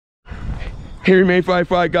He remain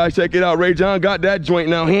 5'5", guys. Check it out. Rayjon got that joint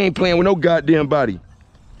now. He ain't playing with no goddamn body.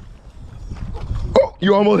 Oh,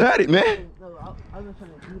 you almost had it, man. No, I was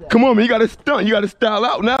trying to do that. Come on, man. You got to stunt. You got to style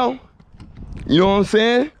out now. You know what I'm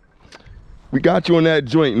saying? We got you on that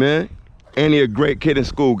joint, man. And he a great kid in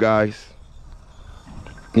school, guys.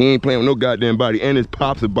 He ain't playing with no goddamn body. And his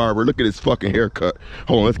pop's a barber. Look at his fucking haircut.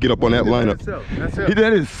 Hold on, let's get up on that lineup. That's him. He did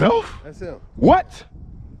it himself? That's him. What?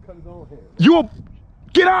 You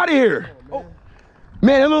get out of here. Oh.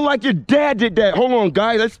 Man, it look like your dad did that. Hold on,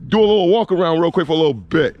 guys. Let's do a little walk around real quick for a little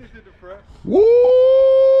bit.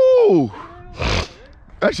 Woo!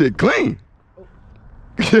 That shit clean.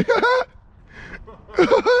 That's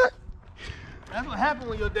what happened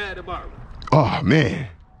when your dad the barber. Oh, man.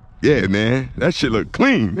 Yeah, man. That shit look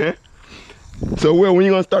clean, man. So, Will, when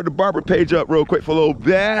you gonna start the barber page up real quick for a little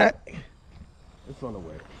bit? It's on the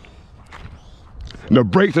way. The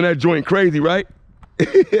brakes on that joint crazy, right?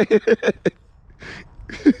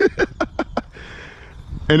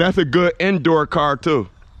 And that's a good indoor car, too.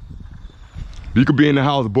 You could be in the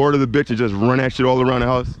house, bored of the bitch, and just run that shit all around the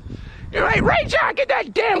house. You're like, Rayjon, get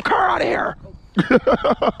that damn car out of here.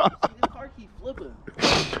 The car keep flipping.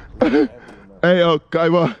 Hey,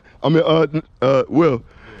 Will.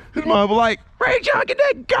 His mom was like, Rayjon, get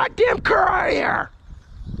that goddamn car out of here.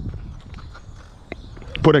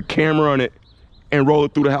 Put a camera on it and roll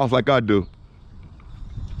it through the house like I do.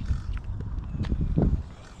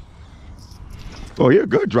 Oh, he a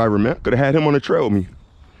good driver, man. Could have had him on the trail with me.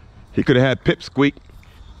 He could have had Pipsqueak.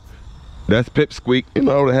 That's Pipsqueak. And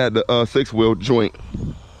I would have had the 6-wheel joint.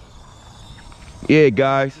 Yeah,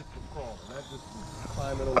 guys.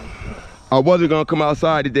 I wasn't gonna come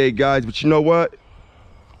outside today, guys, but you know what?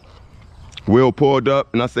 Will pulled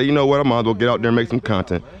up and I said, you know what? I might as well get out there and make some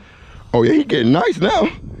content. Oh yeah, he getting nice now.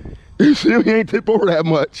 You see him? He ain't tip over that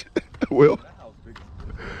much. Will.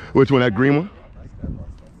 Which one? That green one?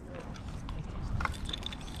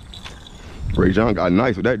 Rayjon got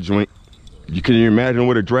nice with that joint. Can you imagine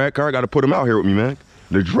with a drag car? I gotta put him out here with me, man.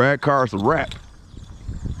 The drag car's a wrap.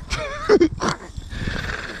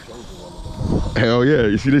 Hell yeah,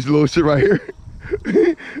 you see this little shit right here?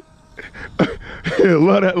 I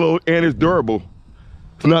love that little, and it's durable.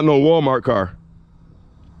 It's not no Walmart car.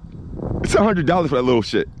 It's $100 for that little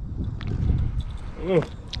shit.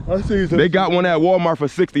 I see. They got one at Walmart for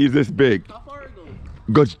 60. It's this big. How far it goes?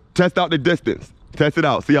 Go test out the distance. Test it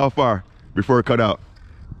out. See how far before it cut out.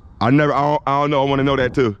 I don't know. I want to know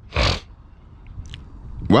that too.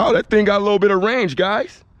 Wow, that thing got a little bit of range,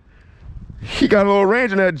 guys. He got a little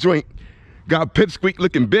range in that joint. Got Pipsqueak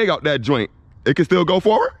looking big out that joint. It can still go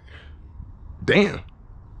forward? Damn.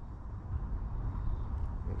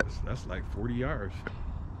 That's like 40 yards.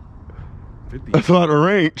 50. That's a lot of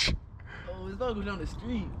range. Oh, it's not going down the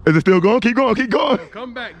street. Is it still going? Keep going, keep going.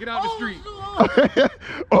 Come back, get out the street.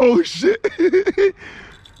 Oh shit.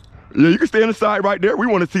 Yeah, you can stay on the side right there. We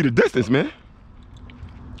want to see the distance, man.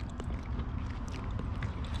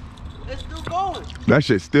 It's still going. That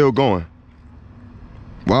shit's still going.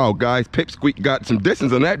 Wow, guys, Pipsqueak got some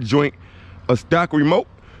distance on that joint. A stock remote.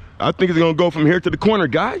 I think it's gonna go from here to the corner,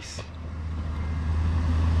 guys.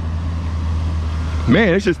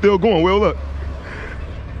 Man, this shit's still going. Will, look.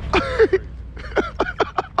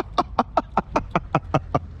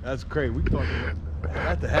 That's crazy. We talking about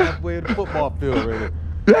that's the halfway of the football field right there.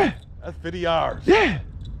 Yeah. That's 50 yards. Yeah.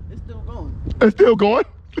 It's still going. It's still going.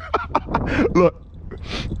 Look.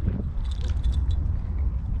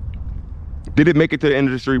 Did it make it to the end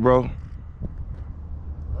of the street, bro?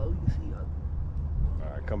 Oh, you can see.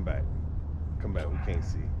 All right, come back. Come back. We can't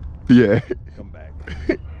see. Yeah. Come back.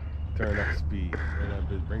 Turn up speed. Turn up,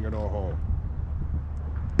 just bring it on home.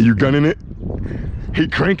 You gunning it? He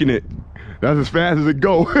cranking it. That's as fast as it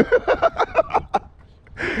go.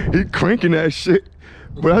 He cranking that shit.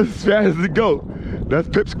 But that's as fast as it go. That's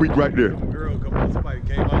Pipsqueak right there. Girl, come on, somebody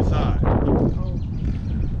came outside. I don't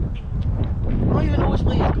even know which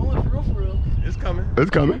way it's going, for real. It's coming. It's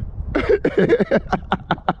coming.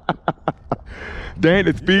 Dang,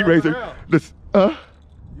 the speed racer. This, You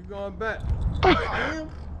going back? I am.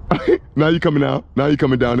 Now you coming out. Now you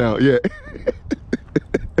coming down now. Yeah.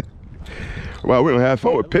 Wow, we don't have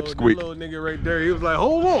fun with Pipsqueak. That little nigga right there, he was like,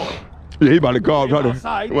 hold on. Yeah, he about to go out. About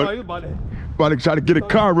to try to get a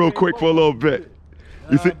car real quick for a little bit.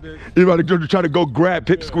 You see, he about to try to go grab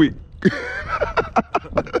Pipsqueak.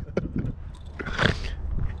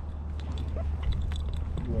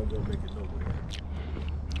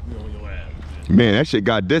 Man, that shit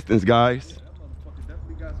got distance, guys.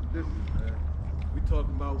 Definitely got some distance, man. We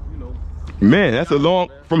talking about, you know. Man, that's a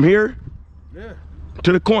long, from here Yeah.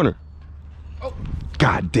 to the corner. Oh.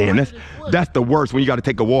 God damn, that's the worst when you got to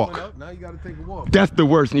take a walk. Now you got to take a walk. That's the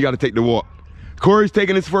worst when you got to take the walk. Corey's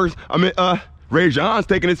taking his first, Rayjon's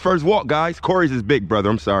taking his first walk, guys. Corey's his big brother,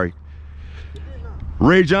 I'm sorry.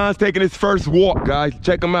 Rayjon's taking his first walk, guys.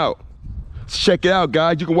 Check him out. Check it out,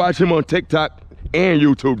 guys. You can watch him on TikTok and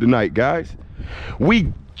YouTube tonight, guys.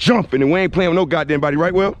 We jumping and we ain't playing with no goddamn body,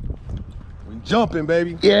 right, Will? We jumping,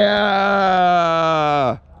 baby.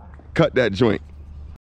 Yeah. Cut that joint.